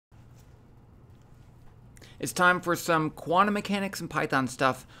It's time for some quantum mechanics and Python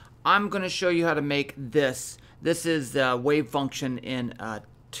stuff. I'm going to show you how to make this. This is the wave function in a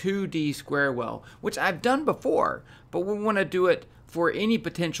 2D square well, which I've done before, but we want to do it for any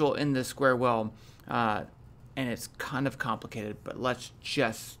potential in the square well, and it's kind of complicated, but let's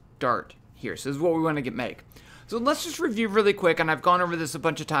just start here. So this is what we want to make. So let's just review really quick, and I've gone over this a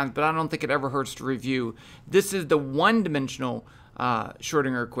bunch of times, but I don't think it ever hurts to review. This is the one-dimensional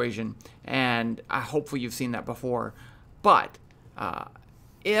Schrodinger equation, and hopefully you've seen that before. But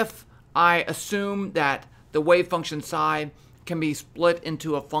if I assume that the wave function psi can be split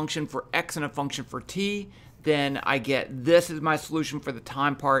into a function for x and a function for t, then I get this is my solution for the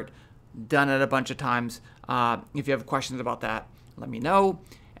time part. Done it a bunch of times. If you have questions about that, let me know.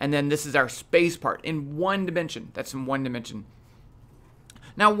 And then this is our space part in one dimension. That's in one dimension.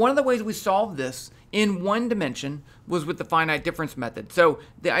 Now, one of the ways we solved this in one dimension was with the finite difference method. So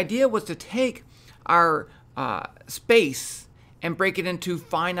the idea was to take our space and break it into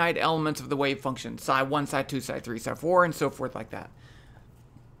finite elements of the wave function, psi 1, psi 2, psi 3, psi 4, and so forth like that.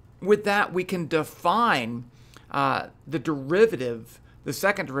 With that, we can define the derivative, the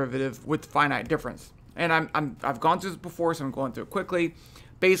second derivative, with finite difference. And I've gone through this before, so I'm going through it quickly.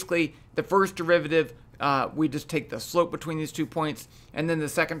 Basically, the first derivative, we just take the slope between these 2 points, and then the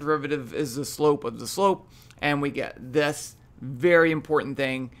second derivative is the slope of the slope, and we get this very important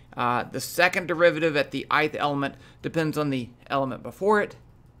thing. The second derivative at the ith element depends on the element before it,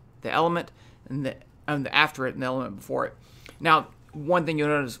 the element, and the after it, and the element before it. Now, one thing you'll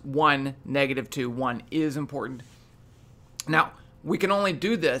notice, 1, -2, 1 is important. Now, we can only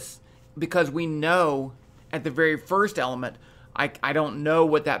do this because we know at the very first element, I don't know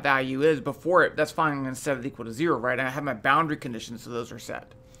what that value is before it. That's fine. I'm going to set it equal to 0, right? I have my boundary conditions, so those are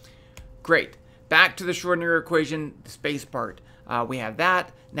set. Great. Back to the Schrodinger equation, the space part. We have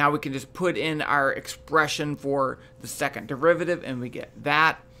that. Now we can just put in our expression for the second derivative, and we get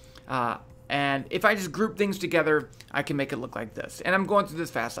that. And if I just group things together, I can make it look like this. And I'm going through this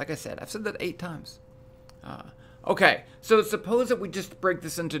fast. Like I said, I've said that 8 times. Okay, so suppose that we just break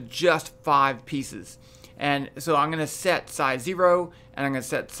this into just 5 pieces. And so I'm going to set psi 0, and I'm going to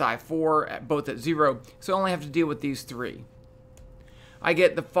set psi 4, both at 0. So I only have to deal with these 3. I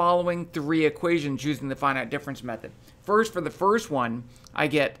get the following 3 equations using the finite difference method. First, for the first one, I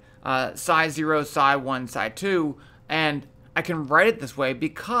get psi 0, psi 1, psi 2, and I can write it this way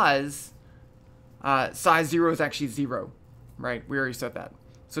because psi 0 is actually 0, right? We already said that.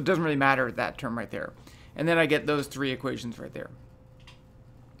 So it doesn't really matter, that term right there. And then I get those 3 equations right there.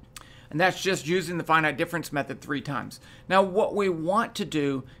 And that's just using the finite difference method 3 times. Now, what we want to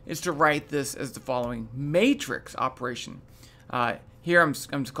do is to write this as the following matrix operation. Here, I'm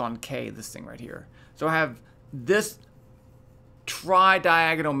just calling K this thing right here. So I have this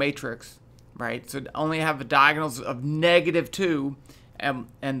tri-diagonal matrix, right? So I only have the diagonals of -2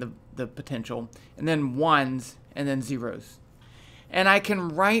 and the potential, and then 1s, and then 0s. And I can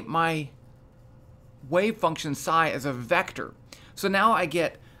write my wave function psi as a vector. So now I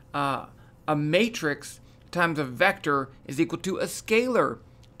get a matrix times a vector is equal to a scalar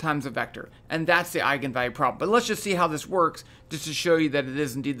times a vector. And that's the eigenvalue problem. But let's just see how this works, just to show you that it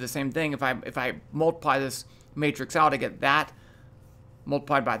is indeed the same thing. If I multiply this matrix out, I get that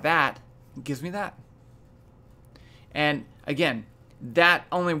multiplied by that, it gives me that. And again, that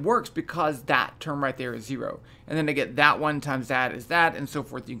only works because that term right there is 0. And then I get that one times that is that, and so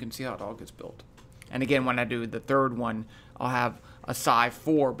forth. You can see how it all gets built. And again, when I do the third one, I'll have a psi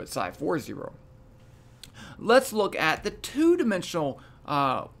 4, but psi 4 is 0. Let's look at the 2-dimensional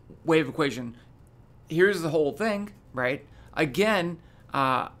wave equation. Here's the whole thing, right? Again,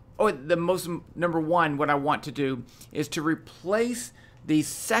 number one, what I want to do is to replace the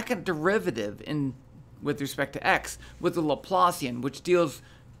second derivative with respect to x with the Laplacian, which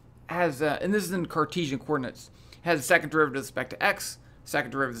has, and this is in Cartesian coordinates, has a second derivative with respect to x,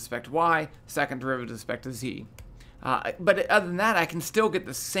 second derivative with respect to y, second derivative with respect to z. But other than that, I can still get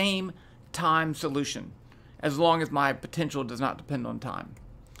the same time solution as long as my potential does not depend on time.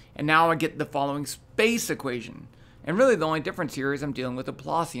 And now I get the following space equation. And really the only difference here is I'm dealing with a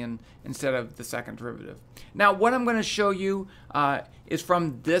Laplacian instead of the second derivative. Now what I'm going to show you is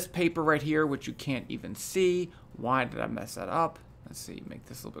from this paper right here, which you can't even see. Why did I mess that up? Let's see, make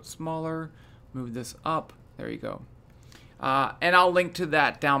this a little bit smaller, move this up. There you go. And I'll link to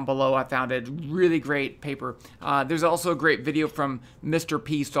that down below. I found a really great paper. There's also a great video from Mr.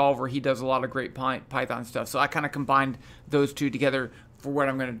 P Solver. He does a lot of great Python stuff. So I kind of combined those two together for what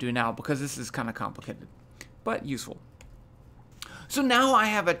I'm going to do now because this is kind of complicated, but useful. So now I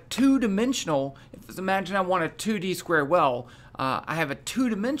have a 2-dimensional, imagine I want a 2D square well, I have a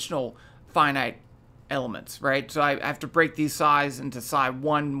 2-dimensional finite elements, right? So I have to break these psi's into psi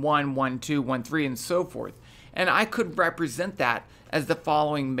 1, 1, 1, 2, 1, 3, and so forth. And I could represent that as the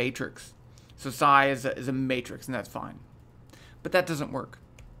following matrix. So psi is a matrix, and that's fine. But that doesn't work.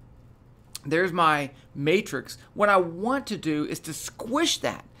 There's my matrix. What I want to do is to squish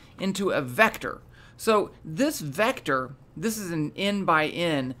that into a vector. So this vector, this is an n by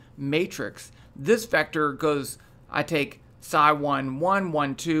n matrix. This vector goes, I take psi 1, 1,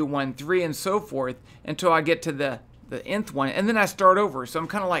 1, 2, 1, 3, and so forth until I get to the nth one, and then I start over. So I'm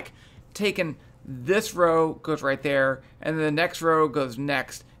kind of like taking this row goes right there, and then the next row goes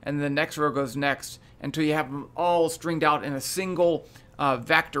next, and the next row goes next, until you have them all stringed out in a single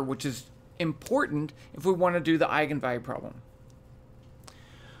vector, which is important if we want to do the eigenvalue problem.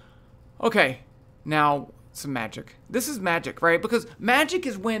 Okay, now some magic. This is magic, right? Because magic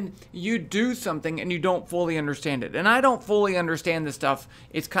is when you do something and you don't fully understand it. And I don't fully understand this stuff.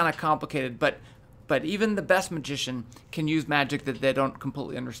 It's kind of complicated, but even the best magician can use magic that they don't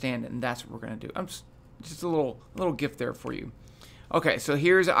completely understand, and that's what we're going to do. Just a little gift there for you. Okay, so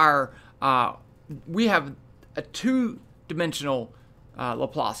here's our we have a two-dimensional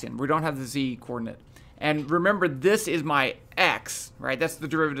Laplacian. We don't have the z coordinate. And remember, this is my x, right? That's the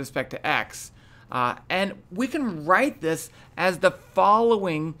derivative with respect to x. And we can write this as the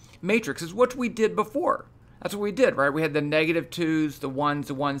following matrix, is what we did before. That's what we did, right? We had the negative 2's, the 1's,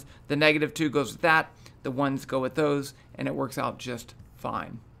 the 1's. The negative 2 goes with that. The 1's go with those. And it works out just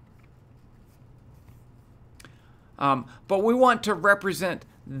fine. But we want to represent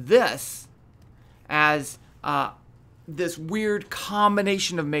this as this weird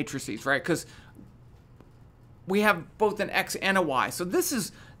combination of matrices, right? Because we have both an x and a y. So this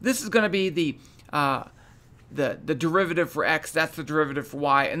is going to be the derivative for x. That's the derivative for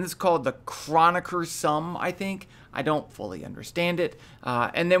y, and this is called the Kronecker sum. I think I don't fully understand it.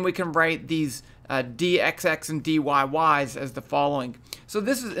 And then we can write these dxx and dyy's as the following. So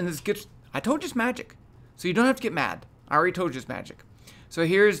this is, and this gets. I told you it's magic, so you don't have to get mad. I already told you it's magic. So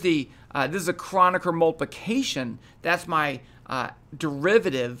here's the. This is a Kronecker multiplication. That's my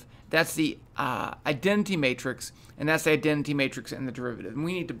derivative. That's the identity matrix, and that's the identity matrix and the derivative. And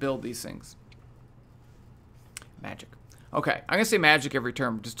we need to build these things. Magic. Okay, I'm going to say magic every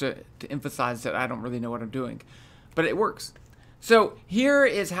term just to emphasize that I don't really know what I'm doing. But it works. So here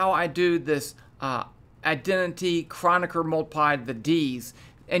is how I do this identity Kronecker multiplied the d's.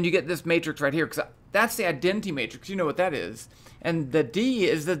 And you get this matrix right here, because that's the identity matrix. You know what that is. And the D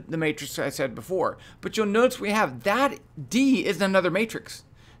is the matrix I said before. But you'll notice we have that D is another matrix.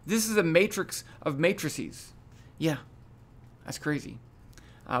 This is a matrix of matrices. Yeah, that's crazy.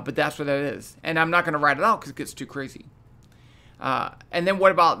 But that's what that is. And I'm not going to write it out because it gets too crazy. And then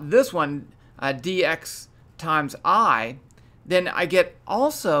what about this one, dx times I? Then I get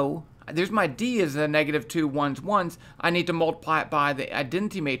also, there's my D is the negative 2 1's 1's. I need to multiply it by the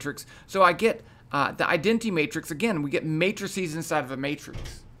identity matrix. So I get the identity matrix. Again, we get matrices inside of a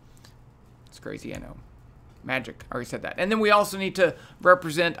matrix. It's crazy, I know. Magic, I already said that. And then we also need to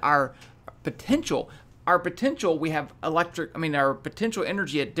represent our potential. Our potential, we have our potential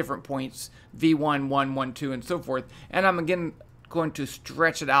energy at different points, V1, 1, 1, 2, and so forth. And I'm again going to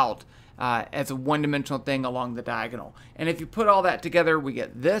stretch it out as a one-dimensional thing along the diagonal. And if you put all that together, we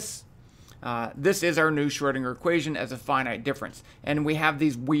get this. This is our new Schrodinger equation as a finite difference. And we have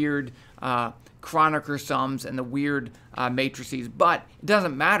these weird Kronecker sums and the weird matrices. But it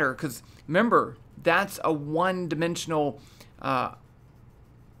doesn't matter because, remember, that's a one-dimensional, well,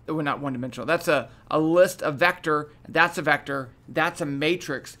 not one-dimensional. That's a list, a vector. That's a vector. That's a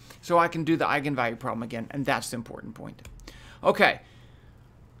matrix. So I can do the eigenvalue problem again, and that's the important point. Okay,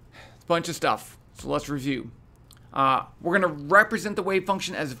 a bunch of stuff. So let's review. We're going to represent the wave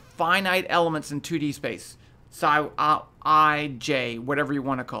function as finite elements in 2D space. Psi I, j, whatever you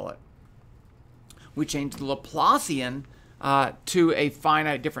want to call it. We changed the Laplacian to a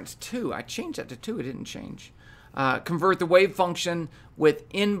finite difference 2. I changed that to 2. It didn't change. Convert the wave function with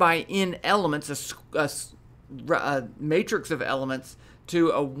n by n elements, a matrix of elements, to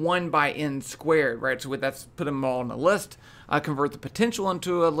a 1 by n squared, right? So that's put them all in a list. Convert the potential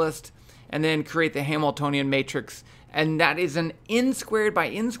into a list, and then create the Hamiltonian matrix. And that is an n squared by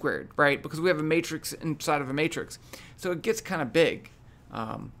n squared, right? Because we have a matrix inside of a matrix. So it gets kind of big.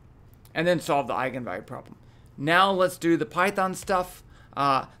 And then solve the eigenvalue problem. Now let's do the Python stuff.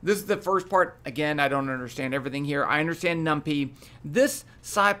 This is the first part. Again, I don't understand everything here. I understand NumPy. This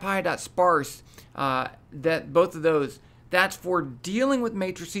scipy.sparse, that both of those, that's for dealing with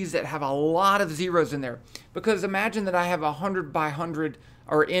matrices that have a lot of zeros in there. Because imagine that I have 100 by 100,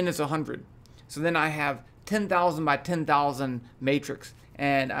 or n is 100. So then I have 10,000 by 10,000 matrix.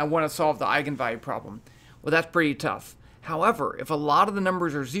 and I want to solve the eigenvalue problem. Well, that's pretty tough. However, if a lot of the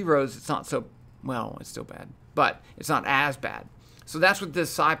numbers are zeros, it's not so, well, it's still bad, but it's not as bad. So that's what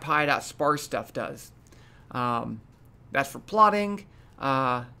this scipy.sparse stuff does. That's for plotting.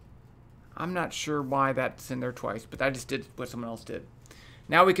 I'm not sure why that's in there twice, but I just did what someone else did.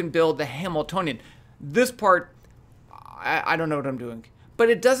 Now we can build the Hamiltonian. This part, I don't know what I'm doing. But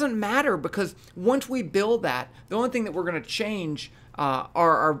it doesn't matter, because once we build that, the only thing that we're going to change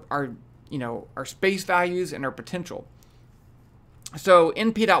are our space values and our potential. So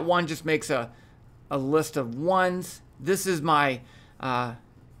np.1 just makes a list of ones. This is my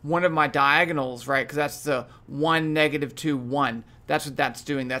one of my diagonals, right? Because that's the 1, -2, 1. That's what that's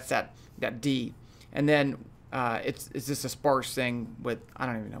doing. That's that D. And then it's just a sparse thing with, I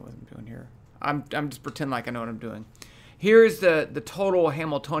don't even know what I'm doing here. I'm just pretending like I know what I'm doing. Here's the total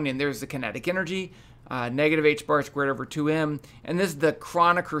Hamiltonian. There's the kinetic energy, negative h bar squared over 2m. And this is the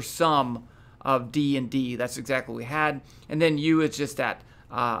Kronecker sum of D and D. That's exactly what we had. And then U is just that,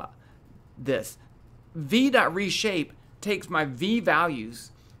 this. V.reshape takes my V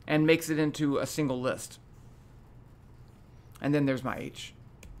values and makes it into a single list. And then there's my H.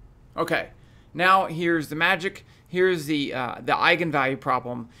 Okay, now here's the magic. Here's the eigenvalue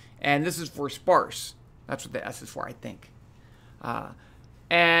problem. And this is for sparse. That's what the S is for, I think.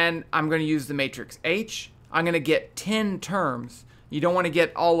 And I'm going to use the matrix H. I'm going to get 10 terms. You don't want to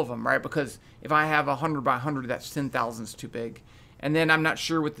get all of them, right? Because if I have 100 by 100, that's 10,000 is too big. And then I'm not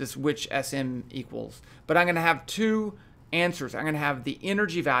sure with this which SM equals. But I'm going to have 2 answers. I'm going to have the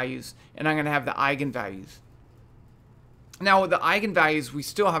energy values, and I'm going to have the eigenvalues. Now, with the eigenvalues, we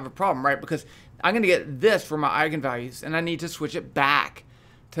still have a problem, right? Because I'm going to get this for my eigenvalues, and I need to switch it back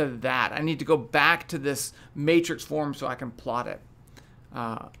to that. I need to go back to this matrix form so I can plot it.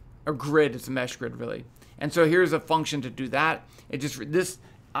 A grid, it's a mesh grid, really. And so here's a function to do that. It just, this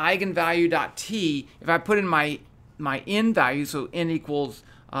eigenvalue.t, if I put in my n value, so n equals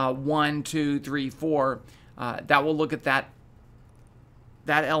 1, 2, 3, 4, that will look at that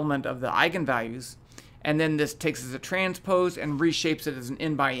element of the eigenvalues. And then this takes as a transpose and reshapes it as an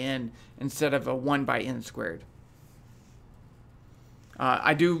n by n instead of a 1 by n squared.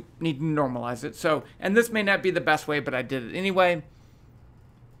 I do need to normalize it. So, and this may not be the best way, but I did it anyway.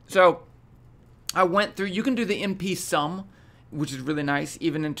 So I went through, you can do the NP sum, which is really nice,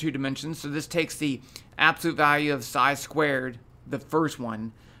 even in 2 dimensions. So this takes the absolute value of psi squared, the first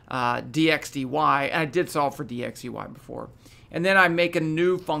one, dx dy, and I did solve for dx dy before. And then I make a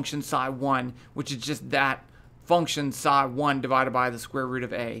new function psi1, which is just that function psi1 divided by the square root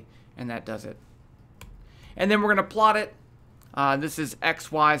of a, and that does it. And then we're going to plot it. This is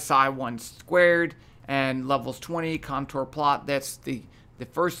xy psi1 squared, and levels 20, contour plot. That's the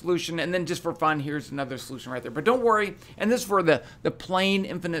first solution. And then just for fun, here's another solution right there. But don't worry, and this is for the plane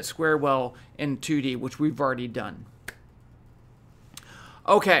infinite square well in 2D, which we've already done.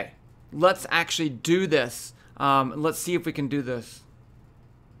 Okay, let's actually do this. Let's see if we can do this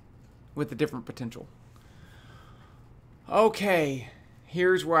with a different potential. Okay,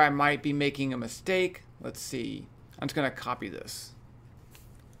 here's where I might be making a mistake. Let's see. I'm just going to copy this.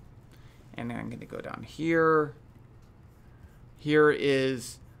 And I'm going to go down here. Here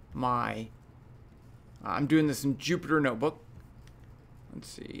is my, I'm doing this in Jupyter Notebook. Let's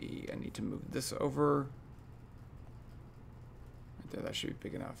see, I need to move this over. Right there, that should be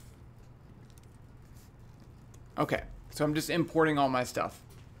big enough. Okay, so I'm just importing all my stuff.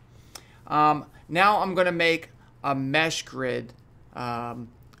 Now I'm going to make a mesh grid of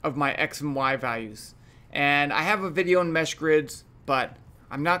my X and Y values. And I have a video on mesh grids, but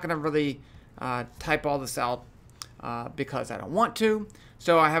I'm not going to really type all this out because I don't want to.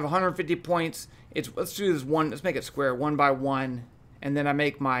 So I have 150 points. Let's do this one. Let's make it square, 1 by 1. And then I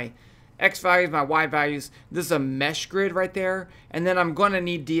make my X values, my Y values. This is a mesh grid right there. And then I'm going to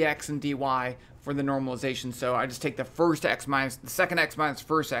need dx and dy for the normalization. So I just take the first x minus the second x minus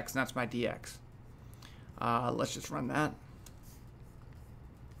first x, and that's my dx. Let's just run that.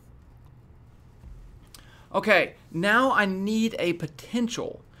 Okay, now I need a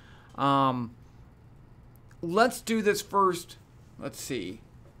potential. Let's do this first. Let's see.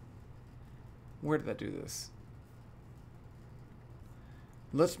 Where did I do this?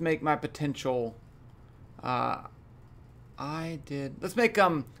 Let's make my potential. Let's make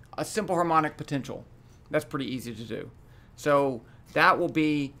a simple harmonic potential. That's pretty easy to do. So that will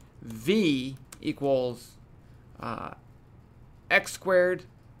be V equals x squared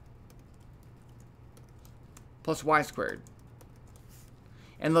plus y squared.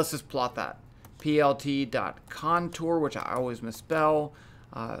 And let's just plot that. PLT.contour, which I always misspell,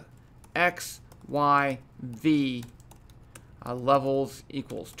 x, y, v levels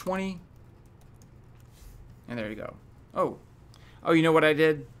equals 20. And there you go. Oh, you know what I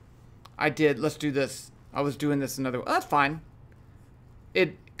did? Let's do this. I was doing this another way. That's fine.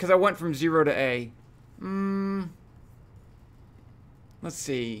 Because I went from 0 to A. Let's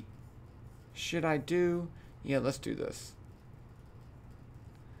see. Should I do? Yeah, let's do this.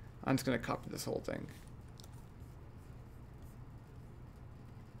 I'm just going to copy this whole thing.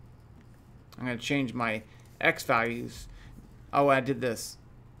 I'm going to change my X values. Oh, I did this.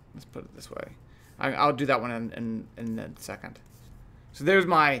 Let's put it this way. I'll do that one in a second. So there's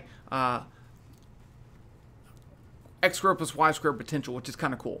my x squared plus y squared potential, which is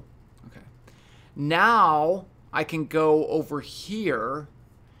kind of cool. Okay. Now I can go over here,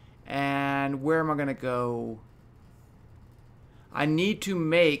 and where am I going to go? I need to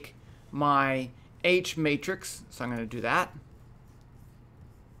make my H matrix, so I'm going to do that.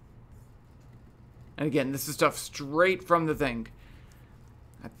 And again, this is stuff straight from the thing.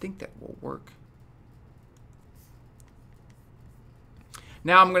 I think that will work.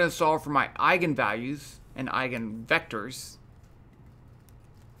 Now I'm going to solve for my eigenvalues and eigenvectors.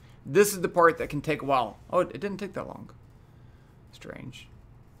 This is the part that can take a while. Oh, it didn't take that long. Strange.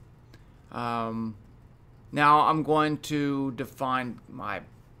 Now I'm going to define my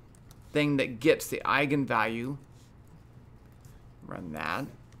thing that gets the eigenvalue. Run that.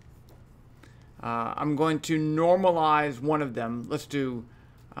 I'm going to normalize one of them. Let's do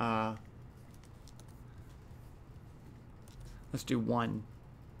 1.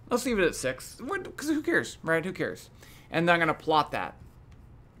 Let's leave it at 6. Because who cares, right? Who cares? And then I'm going to plot that.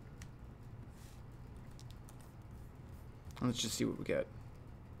 Let's just see what we get.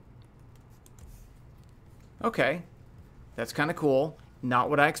 Okay. That's kind of cool. Not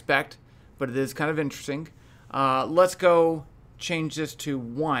what I expect, but it is kind of interesting. Let's go change this to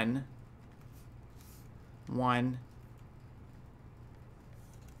 1. 1.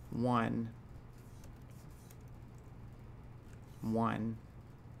 1. 1.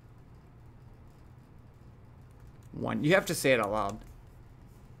 1. You have to say it out loud.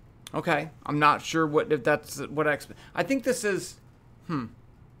 Okay. I'm not sure if that's what I expect. I think this is...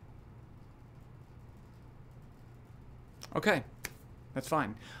 Okay. That's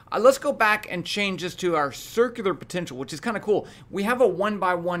fine. Let's go back and change this to our circular potential, which is kind of cool. We have a 1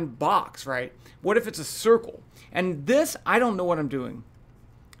 by 1 box, right? What if it's a circle? And this, I don't know what I'm doing,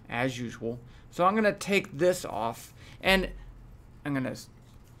 as usual. So I'm going to take this off, and I'm going to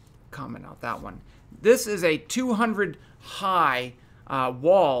comment out that one. This is a 200 high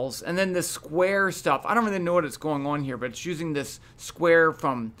walls, and then this square stuff. I don't really know what it's going on here, but it's using this square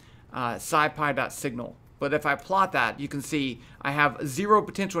from scipy.signal. But if I plot that, you can see I have 0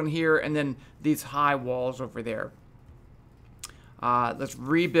 potential in here, and then these high walls over there. Let's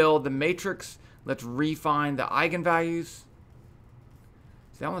rebuild the matrix. Let's refine the eigenvalues.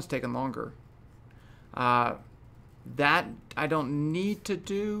 See, that one's taking longer. That I don't need to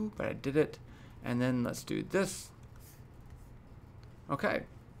do, but I did it. And then let's do this. Okay.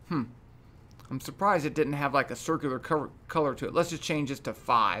 I'm surprised it didn't have like a circular color to it. Let's just change this to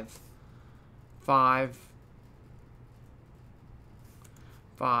 5. 5.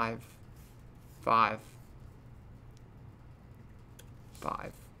 5. 5.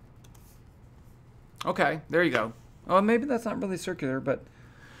 5. Okay, there you go. Oh, maybe that's not really circular, but...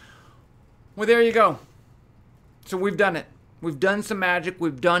 Well, there you go. So we've done it. We've done some magic.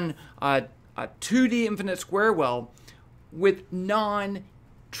 We've done a 2D infinite square well with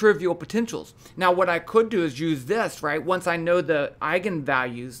non-trivial potentials. Now, what I could do is use this, right? Once I know the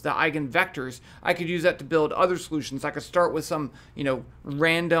eigenvalues, the eigenvectors, I could use that to build other solutions. I could start with some,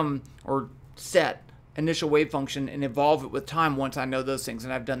 random or set initial wave function and evolve it with time once I know those things,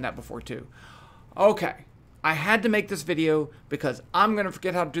 and I've done that before too. Okay, I had to make this video because I'm going to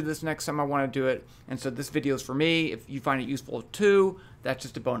forget how to do this next time I want to do it, and so this video is for me. If you find it useful too, that's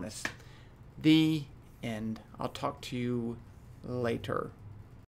just a bonus. The end. I'll talk to you later.